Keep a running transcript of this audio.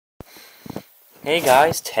Hey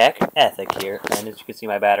guys, TechEthic here, and as you can see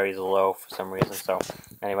my battery is low for some reason, so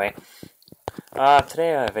anyway.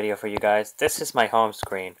 Today I have a video for you guys. This is my home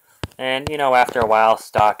screen, and after a while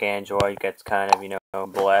stock Android gets kind of,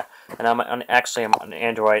 bleh, and I'm on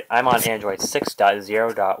Android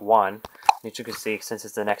 6.0.1, as you can see, since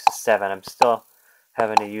it's the Nexus 7, I'm still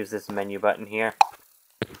having to use this menu button here,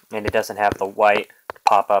 and it doesn't have the white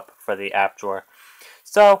pop-up for the app drawer.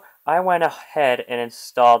 So, I went ahead and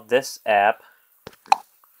installed this app,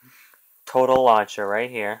 Total Launcher, right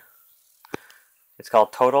here. It's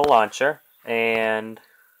called Total Launcher, and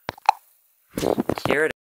here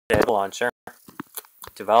it is, Launcher,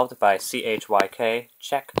 developed by CHYK,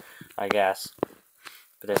 Czech, I guess.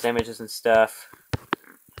 But there's images and stuff.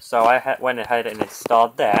 So I went ahead and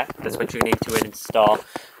installed that. That's what you need to install.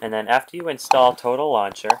 And then after you install Total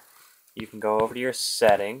Launcher, you can go over to your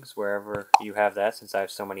settings, wherever you have that, since I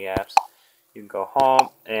have so many apps. You can go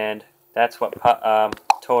home, and that's what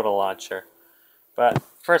Total Launcher. But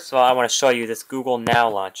first of all, I want to show you this Google Now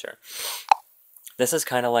launcher. This is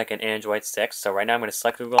kind of like an Android 6, so right now I'm going to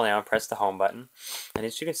select Google Now and press the home button. And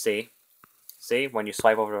as you can see, when you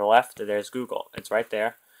swipe over to the left, there's Google. It's right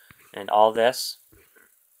there. And all this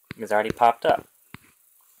is already popped up.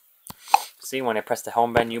 See, when I press the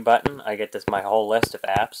home menu button, I get my whole list of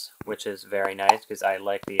apps, which is very nice because I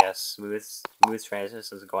like the smooth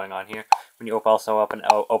transitions going on here. When you also open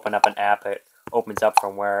up an app, it opens up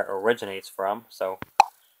from where it originates from. So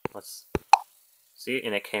let's see,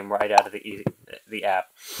 and it came right out of the app.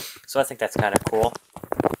 So I think that's kind of cool.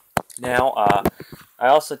 Now, I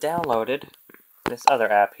also downloaded this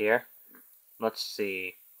other app here. Let's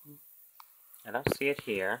see. I don't see it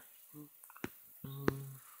here.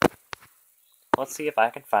 Let's see if I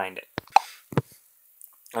can find it.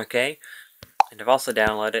 Okay, and I've also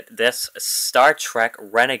downloaded this Star Trek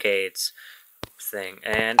Renegades thing,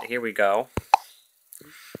 and here we go.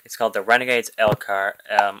 It's called the Renegades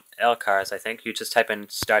LCARS, I think. You just type in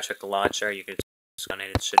Star Trek Launcher, you can just on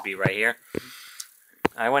it, it should be right here.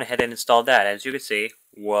 I went ahead and installed that. As you can see,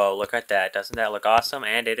 whoa, look at that. Doesn't that look awesome?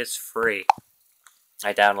 And it is free.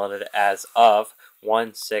 I downloaded it as of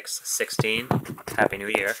 1/6/16. Happy New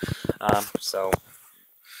Year. So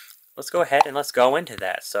let's go ahead and let's go into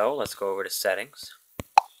that. So let's go over to Settings.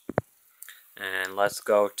 And let's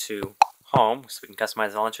go to Home, so we can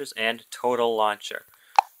customize the launchers, and Total Launcher.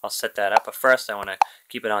 I'll set that up, but first I want to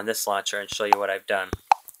keep it on this launcher and show you what I've done.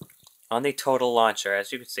 On the Total Launcher,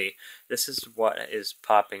 as you can see, this is what is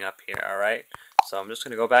popping up here, alright? So I'm just going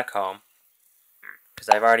to go back home, because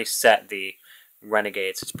I've already set the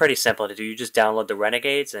Renegades. It's pretty simple to do. You just download the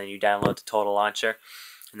Renegades, and then you download the Total Launcher,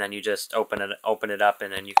 and then you just open it up,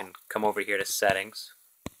 and then you can come over here to Settings.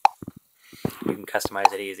 You can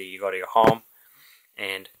customize it easy. You go to your Home,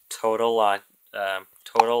 and Total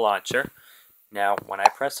Launcher. Now, when I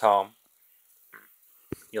press Home,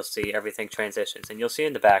 you'll see everything transitions, and you'll see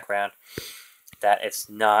in the background that it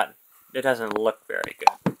doesn't look very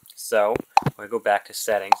good. So, when I go back to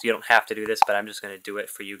Settings, you don't have to do this, but I'm just going to do it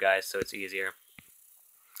for you guys so it's easier.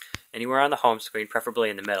 Anywhere on the home screen, preferably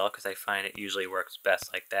in the middle, because I find it usually works best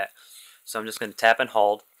like that. So I'm just going to tap and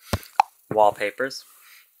hold Wallpapers,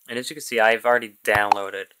 and as you can see, I've already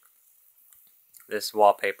downloaded this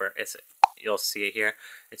wallpaper. You'll see it here.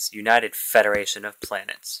 It's United Federation of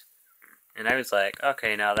Planets. And I was like,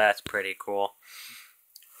 okay, now that's pretty cool.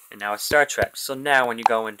 And now it's Star Trek. So now when you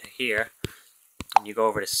go into here, and you go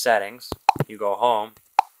over to Settings, you go Home,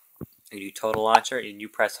 you do Total Launcher, and you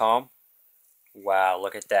press Home. Wow,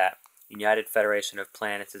 look at that. United Federation of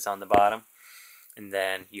Planets is on the bottom. And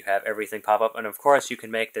then you have everything pop up. And of course, you can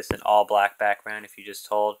make this an all black background if you just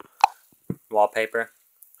hold Wallpaper.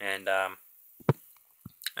 And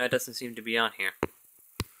it doesn't seem to be on here.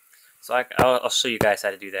 So I'll show you guys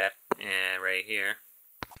how to do that right here.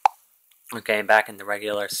 Okay, back in the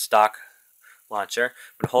regular stock launcher.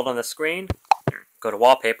 I'm going to hold on the screen, go to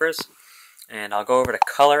Wallpapers, and I'll go over to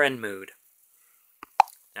Color and Mood.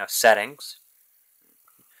 Now Settings.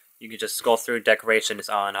 You can just scroll through. Decoration is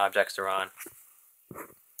on, objects are on.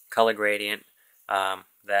 Color gradient,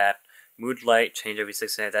 that. Mood light, change every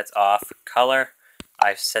 6 minutes, that's off. Color,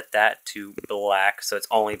 I've set that to black, so it's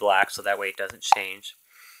only black, so that way it doesn't change.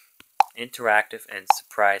 Interactive and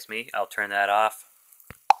surprise me, I'll turn that off.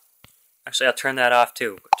 Actually, I'll turn that off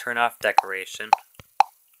too. Turn off decoration.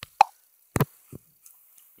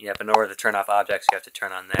 Yep, in order to turn off objects, you have to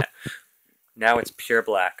turn on that. Now it's pure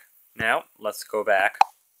black. Now, let's go back.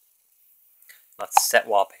 Let's set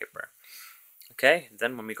wallpaper. Okay,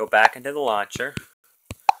 then when we go back into the launcher,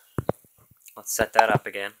 let's set that up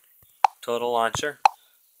again. Total Launcher.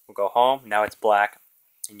 We'll go Home. Now it's black,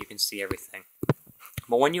 and you can see everything.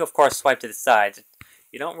 But when you, of course, swipe to the sides,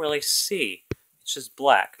 you don't really see. It's just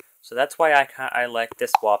black. So that's why I like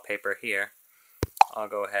this wallpaper here. I'll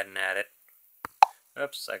go ahead and add it.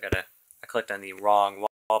 Oops, I clicked on the wrong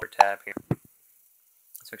wallpaper tab here.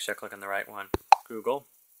 Let's make sure I click on the right one. Google.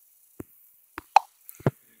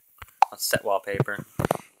 I'll set wallpaper.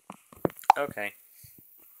 Okay.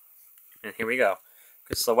 And here we go.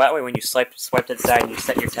 So that way when you swipe to the side and you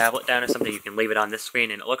set your tablet down or something, you can leave it on this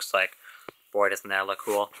screen and it looks like, boy, doesn't that look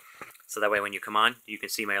cool. So that way when you come on, you can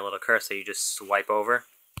see my little cursor. You just swipe over.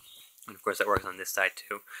 And of course that works on this side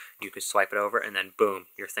too. You can swipe it over and then boom,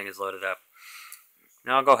 your thing is loaded up.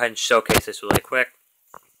 Now I'll go ahead and showcase this really quick.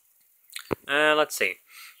 Let's see.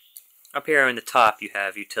 Up here in the top you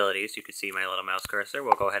have utilities. You can see my little mouse cursor.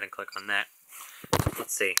 We'll go ahead and click on that.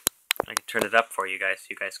 Let's see. I can turn it up for you guys so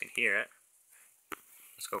you guys can hear it.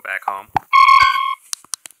 Let's go back home.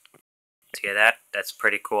 See that? That's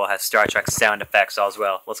pretty cool. It has Star Trek sound effects as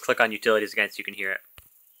well. Let's click on utilities again so you can hear it.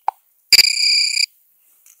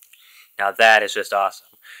 Now that is just awesome.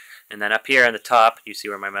 And then up here on the top, you see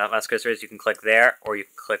where my mouse cursor is. You can click there, or you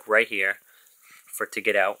can click right here to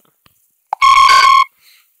get out.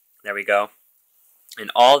 There we go.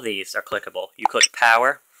 And all these are clickable. You click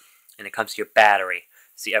power, and it comes to your battery.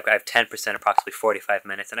 See, I have 10%, approximately 45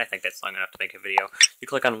 minutes, and I think that's long enough to make a video. You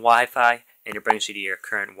click on Wi-Fi, and it brings you to your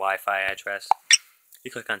current Wi-Fi address.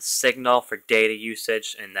 You click on Signal for data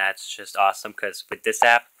usage, and that's just awesome, because with this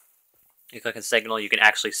app, you click on Signal, you can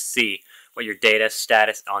actually see what your data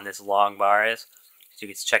status on this long bar is. So you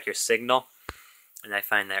can check your signal, and I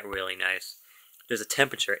find that really nice. There's a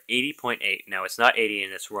temperature, 80.8. Now, it's not 80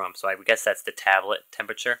 in this room, so I guess that's the tablet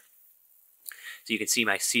temperature. So you can see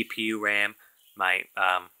my CPU RAM, my,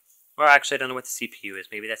 well, actually, I don't know what the CPU is.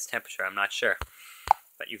 Maybe that's temperature. I'm not sure.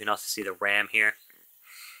 But you can also see the RAM here.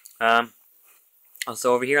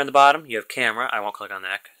 Also, over here on the bottom, you have camera. I won't click on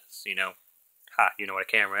that because, you know what a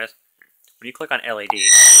camera is. When you click on LED,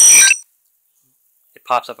 it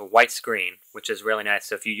pops up a white screen, which is really nice.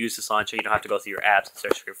 So if you use this launcher, you don't have to go through your apps and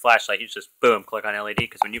search for your flashlight. You just, boom, click on LED,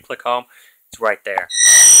 because when you click home, it's right there.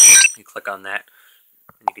 You click on that,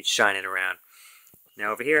 and you can shine it around.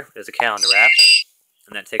 Now over here, there's a calendar app,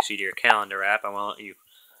 and that takes you to your calendar app. I won't let you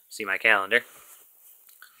see my calendar.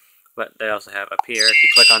 But they also have up here, if you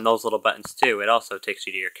click on those little buttons too, it also takes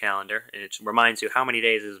you to your calendar, and it reminds you how many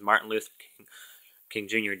days is Martin Luther King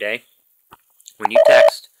Jr. Day. When you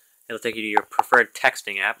text, it'll take you to your preferred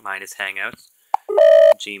texting app. Mine is Hangouts.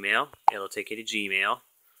 Gmail. It'll take you to Gmail.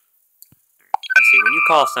 Let's see. When you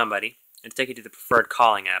call somebody, it'll take you to the preferred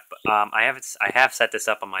calling app. I have set this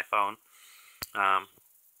up on my phone,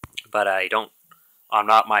 but I don't. On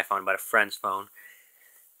not my phone, but a friend's phone.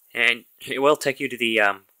 And it will take you to the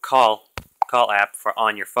call app for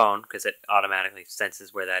on your phone, because it automatically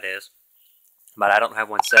senses where that is. But I don't have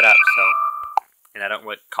one set up, so, and I don't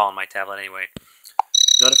call on my tablet anyway.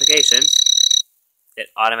 Notifications, it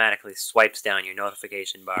automatically swipes down your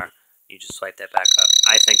notification bar. You just swipe that back up.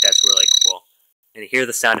 I think that's really cool. And hear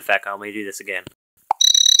the sound effect. Let me do this again.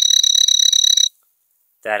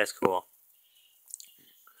 That is cool.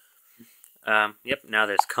 Yep, now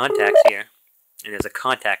there's contacts here. And there's a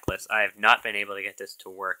contact list. I have not been able to get this to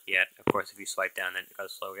work yet. Of course, if you swipe down, then it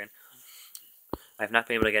goes slow again. I have not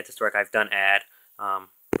been able to get this to work. I've done add,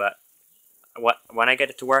 but when I get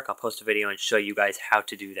it to work, I'll post a video and show you guys how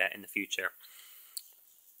to do that in the future.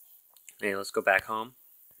 Okay, let's go back home.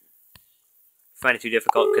 Find it too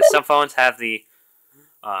difficult because some phones have the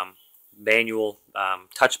manual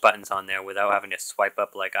touch buttons on there without having to swipe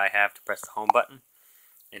up like I have to press the home button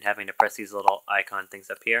and having to press these little icon things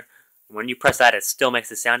up here. When you press that, it still makes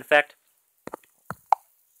the sound effect,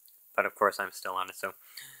 but of course I'm still on it. So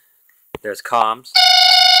there's comms,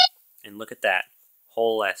 and look at that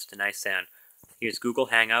whole list, a nice sound. Here's Google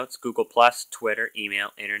Hangouts, Google Plus, Twitter, email,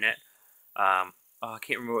 internet. I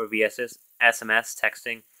can't remember what VS is. SMS,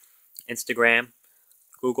 texting, Instagram,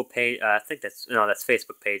 Google Page. I think that's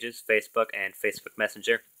Facebook Pages, Facebook and Facebook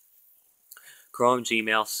Messenger, Chrome,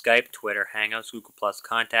 Gmail, Skype, Twitter, Hangouts, Google Plus,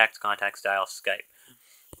 Contacts, Contacts, Dial, Skype.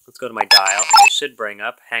 Let's go to my dial, and it should bring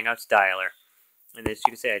up Hangouts Dialer. And as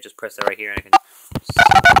you can see, I just press that right here, and I can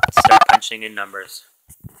start punching in numbers,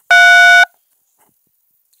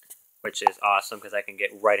 which is awesome because I can get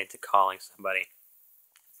right into calling somebody.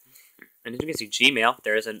 And as you can see, Gmail,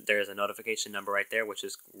 there is a notification number right there, which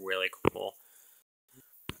is really cool.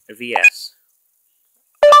 VS.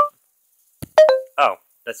 Oh,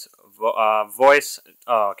 that's voice.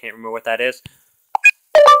 Oh, I can't remember what that is.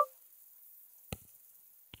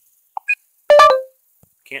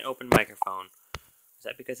 Can't open microphone. Is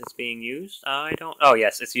that because it's being used? I don't. Oh,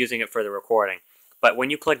 yes, it's using it for the recording. But when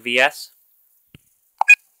you click VS,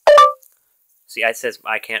 See, it says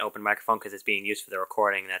I can't open microphone because it's being used for the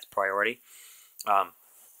recording. That's priority.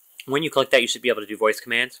 When you click that, you should be able to do voice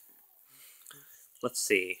commands. Let's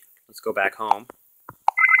see. Let's go back home.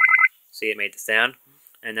 See, it made the sound.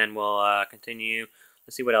 And then we'll continue.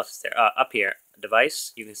 Let's see what else is there. Up here,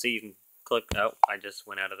 device. You can see you can click. Oh, I just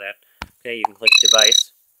went out of that. Okay, you can click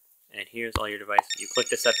device. And here's all your devices. You click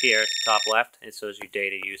this up here at the top left, and it shows you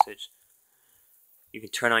data usage. You can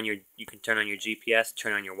turn on your GPS,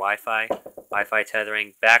 turn on your Wi-Fi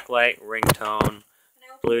tethering, backlight, ringtone,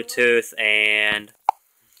 Bluetooth, and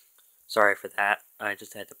sorry for that. I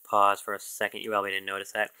just had to pause for a second. You probably didn't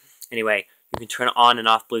notice that. Anyway, you can turn on and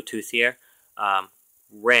off Bluetooth here.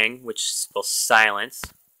 Ring, which will silence.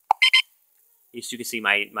 You can see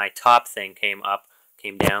my top thing came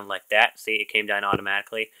down like that. See, it came down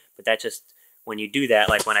automatically. But that just, when you do that,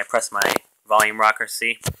 like when I press my volume rocker,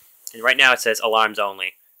 see? And right now it says alarms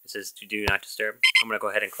only. It says do not disturb. I'm going to go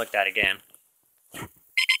ahead and click that again.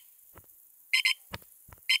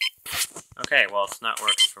 Okay, well, it's not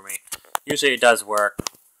working for me. Usually it does work.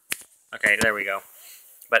 Okay, there we go.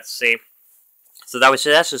 But see, so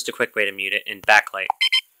that's just a quick way to mute it. And backlight.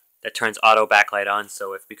 That turns auto backlight on,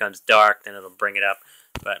 so if it becomes dark, then it'll bring it up.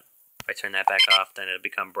 But if I turn that back off, then it'll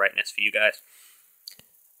become brightness for you guys.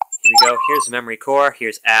 Here we go. Here's memory core.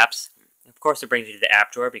 Here's apps. Of course, it brings you to the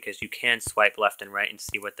app drawer because you can swipe left and right and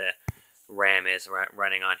see what the RAM is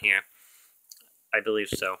running on here. I believe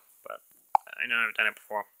so, but I know I've done it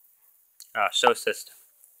before. Show system.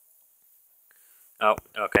 Oh,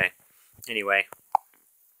 okay. Anyway,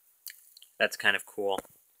 that's kind of cool.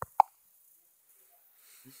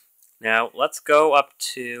 Now, let's go up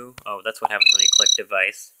to... Oh, that's what happens when you click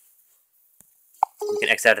device. We can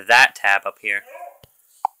X out of that tab up here.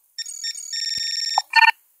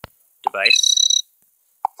 Device.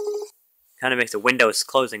 Kind of makes a Windows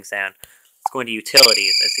closing sound. Let's go into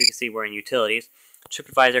utilities. As you can see, we're in utilities.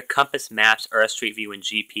 TripAdvisor, Compass, Maps, Earth, Street View, and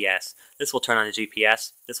GPS. This will turn on the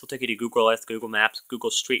GPS. This will take you to Google Earth, Google Maps, Google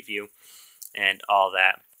Street View, and all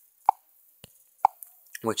that.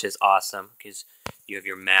 Which is awesome, because you have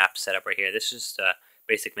your map set up right here. This is just a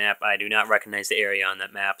basic map. I do not recognize the area on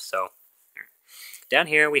that map, so... Down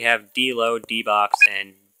here we have D-Load, D-Box,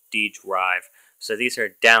 and D-Drive. So these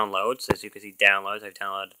are downloads. As you can see, downloads. I've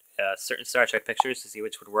downloaded certain Star Trek pictures to see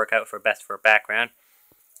which would work out best for a background.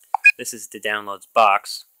 This is the downloads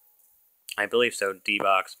box. I believe so,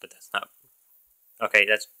 D-Box, but that's not... Okay,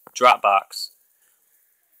 that's Dropbox.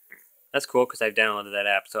 That's cool, because I've downloaded that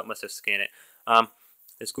app, so it must have scanned it.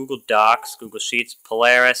 There's Google Docs, Google Sheets,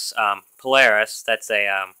 Polaris. Polaris, that's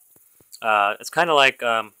a... it's kind of like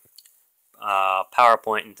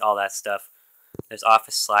PowerPoint and all that stuff. There's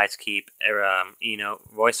Office, Slides, Keep,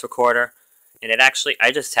 voice recorder. And it actually,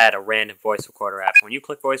 I just had a random voice recorder app. When you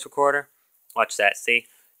click voice recorder, watch that, see?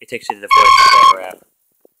 It takes you to the voice recorder app,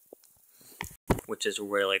 which is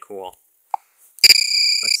really cool.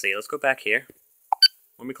 Let's see, let's go back here.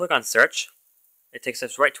 When we click on search, it takes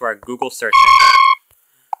us right to our Google search engine,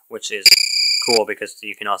 which is cool because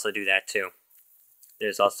you can also do that too.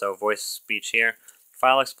 There's also voice speech here.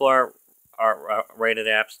 File Explorer, our rated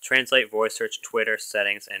apps, translate, voice search, Twitter,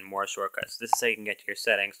 settings, and more shortcuts. This is how you can get to your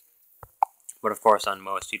settings. But of course, on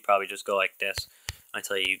most, you'd probably just go like this.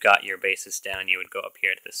 Until you got your basis down, you would go up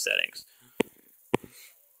here to the settings.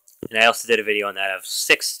 And I also did a video on that of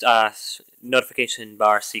 6 notification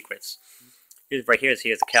bar secrets. Right here is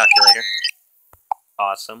a calculator.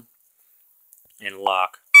 Awesome. And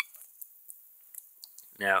lock.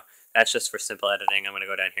 Now, that's just for simple editing. I'm going to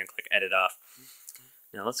go down here and click edit off.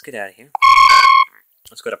 Now, let's get out of here.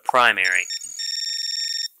 Let's go to primary.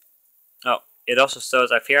 Oh, it also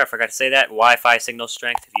shows up here, I forgot to say that, Wi-Fi signal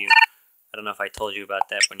strength. I don't know if I told you about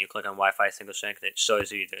that. When you click on Wi-Fi signal strength, it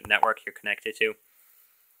shows you the network you're connected to.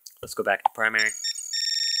 Let's go back to primary.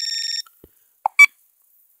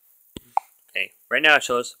 Okay, right now it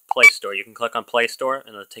shows Play Store. You can click on Play Store, and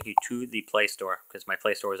it'll take you to the Play Store, because my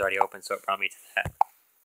Play Store is already open, so it brought me to that.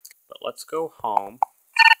 But let's go home.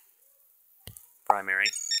 Primary.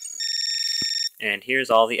 And here's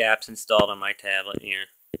all the apps installed on my tablet here.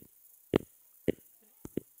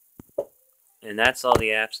 And that's all the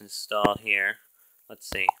apps installed here. Let's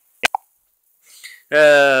see.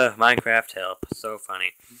 Minecraft help. So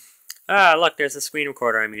funny. Look, there's a screen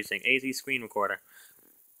recorder I'm using. AZ screen recorder.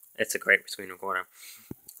 It's a great screen recorder.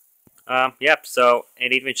 Yep, so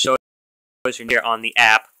it even shows you here on the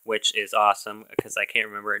app, which is awesome, because I can't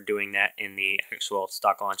remember doing that in the actual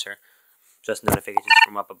stock launcher. Just notifications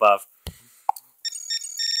from up above.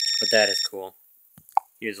 But that is cool.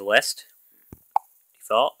 Here's a list.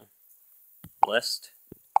 Default. List.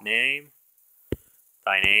 Name.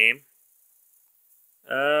 By name.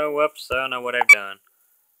 whoops, I don't know what I've done.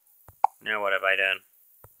 Now what have I done?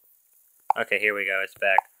 Okay, here we go, it's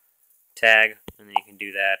back. Tag, and then you can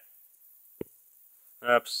do that.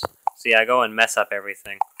 Oops. See, I go and mess up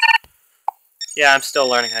everything. Yeah, I'm still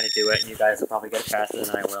learning how to do it, and you guys will probably get it faster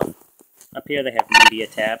than I will. Up here they have Media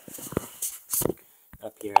tab.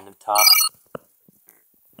 Up here in the top,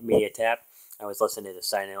 Media tab. I was listening to the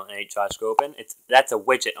Silent Night Josh Groban. That's a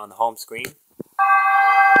widget on the home screen.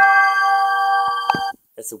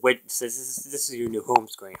 That's a widget. So this is your new home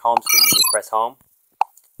screen. Home screen when you press home,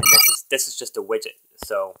 and this is just a widget.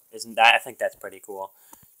 So isn't that? I think that's pretty cool.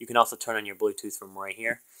 You can also turn on your Bluetooth from right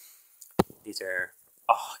here. These are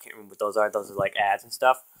I can't remember what those are. Those are like ads and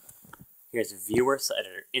stuff. Here's viewers,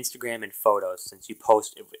 editor, Instagram, and photos. Since you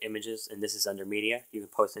post images, and this is under media, you can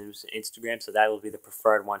post images to Instagram, so that will be the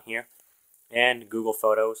preferred one here. And Google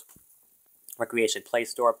Photos, Recreation Play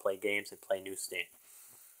Store, play games, and play newsstand.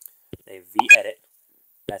 They have V-Edit,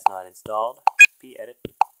 that's not installed. P-Edit,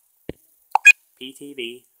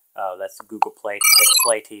 PTV, oh, that's Google Play, that's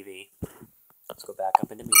Play TV. Let's go back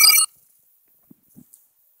up into media.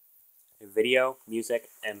 Video, music,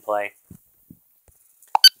 and play.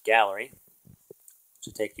 Gallery, which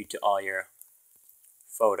will take you to all your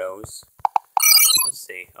photos. Let's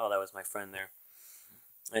see. Oh, that was my friend there.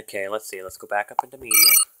 Okay, let's see. Let's go back up into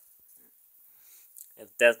media.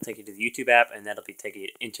 That'll take you to the YouTube app, and that'll be taking you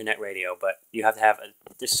to internet radio. But you have to have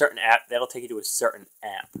a certain app. That'll take you to a certain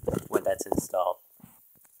app when that's installed.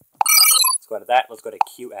 Let's go to that. Let's go to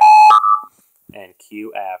Q apps and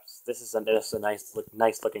Q apps. This is a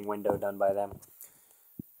nice looking window done by them.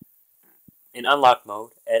 In unlock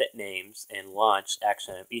mode, edit names and launch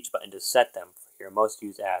action of each button to set them for your most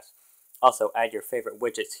used apps. Also, add your favorite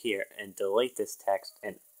widgets here and delete this text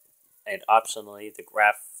and optionally the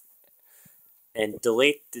graph and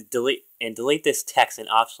delete this text and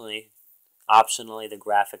optionally the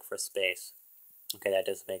graphic for space. Okay, that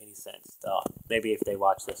doesn't make any sense. Maybe if they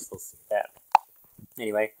watch this, they'll see that.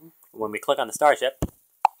 Anyway, when we click on the starship,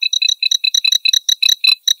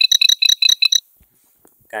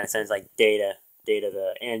 kind of sounds like Data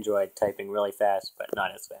the Android typing really fast, but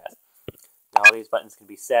not as fast. Now all these buttons can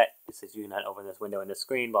be set. It says you cannot open this window in the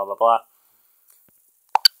screen, blah blah blah.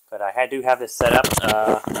 But I do have this set up.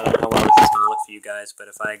 I don't know how well this is going to look for you guys, but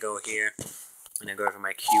if I go here and I go over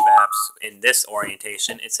my Q apps in this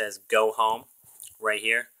orientation, it says Go Home right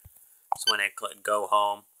here. So when I click Go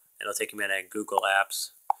Home, it'll take me to Google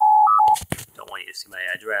Apps. Don't want you to see my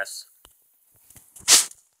address.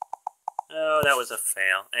 Oh, that was a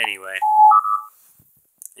fail. Anyway,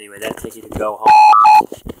 that'll take you to Go Home.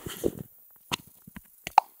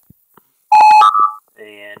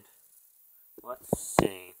 And let's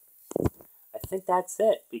see. I think that's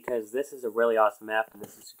it, because this is a really awesome app, and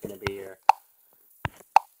this is gonna be your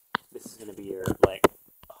like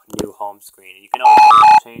new home screen. And you can always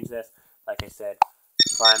change this. Like I said,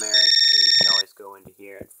 primary, and you can always go into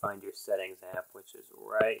here and find your settings app, which is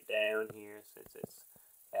right down here since it's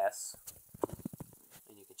S.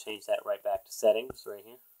 And you can change that right back to settings right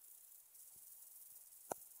here.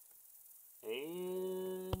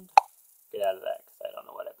 And get out of that because I don't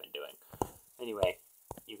know what I've been doing. Anyway,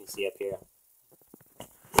 you can see up here.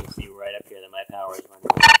 You can see right up here that my power is running.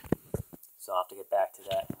 So I'll have to get back to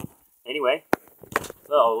that. Anyway,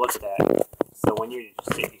 oh, look at that. So when you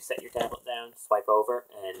set your tablet down, swipe over,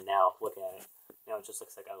 and now look at it. Now it just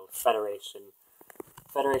looks like a Federation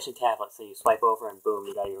tablet. So you swipe over, and boom,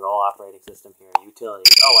 you got your whole operating system here.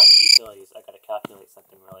 Utilities. Oh, I need utilities. I got to calculate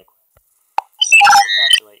something really quick.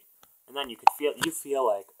 Calculate, and then you feel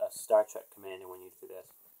like a Star Trek commander when you do this.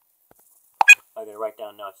 I got to write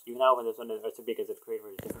down notes. You can open this one because it's created for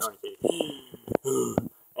a different orientation.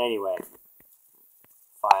 Anyway,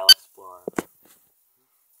 File Explorer.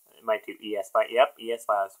 It might do ES File. Yep, ES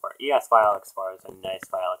File Explorer. ES File Explorer is a nice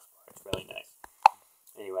file explorer. It's really nice.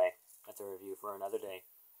 Anyway, that's a review for another day.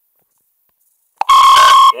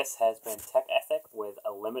 This has been TechEthic with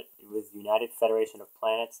United Federation of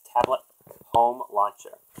Planets Tablet Home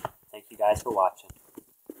Launcher. Thank you guys for watching.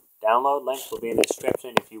 Download links will be in the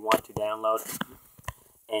description if you want to download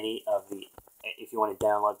if you want to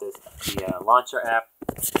download the launcher app,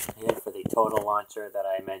 and for the Total Launcher that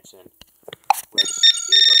I mentioned, which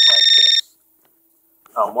look like this.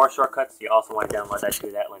 Oh, more shortcuts. You also want to download that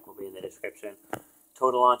too. That link will be in the description.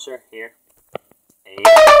 Total Launcher here. And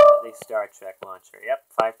the Star Trek launcher. Yep,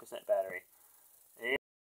 5% battery. And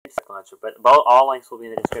launcher. But all links will be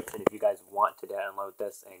in the description if you guys want to download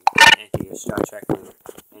this and get into your Star Trek mood.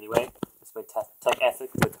 Anyway, it's been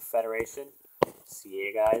TechEthic with the Federation. See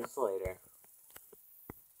you guys later.